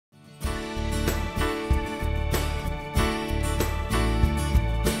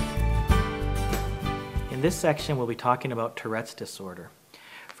In this section, we'll be talking about Tourette's disorder.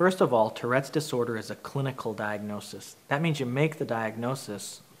 First of all, Tourette's disorder is a clinical diagnosis. That means you make the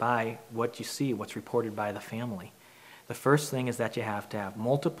diagnosis by what you see, what's reported by the family. The first thing is that you have to have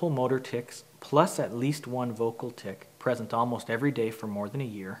multiple motor tics plus at least one vocal tic present almost every day for more than a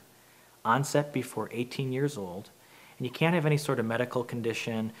year, onset before 18 years old, and you can't have any sort of medical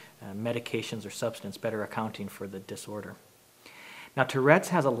condition, medications, or substance better accounting for the disorder. Now, Tourette's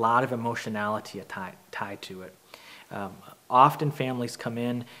has a lot of emotionality tied to it. Often families come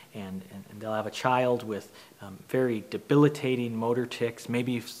in and they'll have a child with very debilitating motor tics,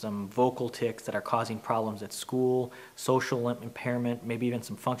 maybe some vocal tics that are causing problems at school, social impairment, maybe even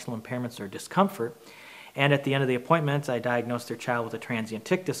some functional impairments or discomfort. And at the end of the appointment, I diagnose their child with a transient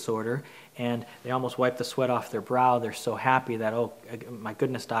tic disorder, and they almost wipe the sweat off their brow. They're so happy that, oh, my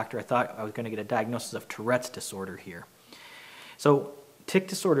goodness, doctor, I thought I was going to get a diagnosis of Tourette's disorder here. So tic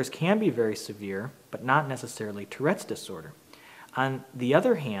disorders can be very severe, but not necessarily Tourette's disorder. On the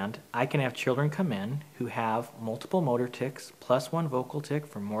other hand, I can have children come in who have multiple motor tics plus one vocal tic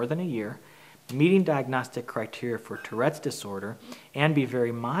for more than a year, meeting diagnostic criteria for Tourette's disorder, and be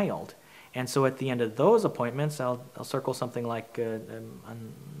very mild. And so at the end of those appointments, I'll circle something like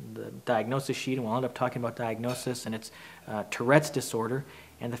on the diagnosis sheet, and we'll end up talking about diagnosis, and it's Tourette's disorder,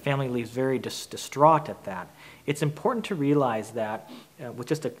 and the family leaves very distraught at that. It's important to realize that, with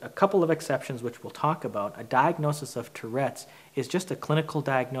just a couple of exceptions which we'll talk about, a diagnosis of Tourette's is just a clinical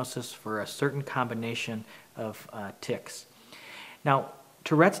diagnosis for a certain combination of tics. Now,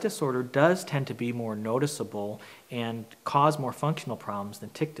 Tourette's disorder does tend to be more noticeable and cause more functional problems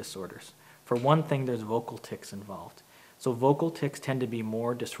than tic disorders. For one thing, there's vocal tics involved. So vocal tics tend to be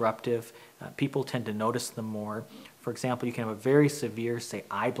more disruptive. People tend to notice them more. For example, you can have a very severe, say,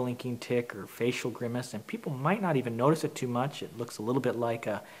 eye blinking tic or facial grimace, and people might not even notice it too much. It looks a little bit like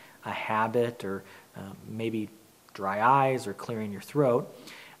a habit, or maybe dry eyes or clearing your throat.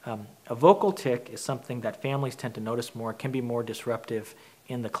 A vocal tic is something that families tend to notice more. It can be more disruptive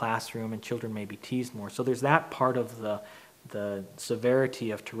in the classroom, and children may be teased more. So there's that part of the severity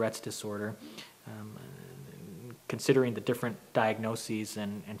of Tourette's disorder, considering the different diagnoses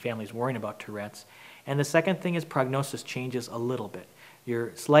and families worrying about Tourette's. And the second thing is prognosis changes a little bit.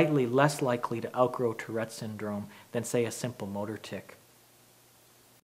 You're slightly less likely to outgrow Tourette syndrome than, say, a simple motor tic.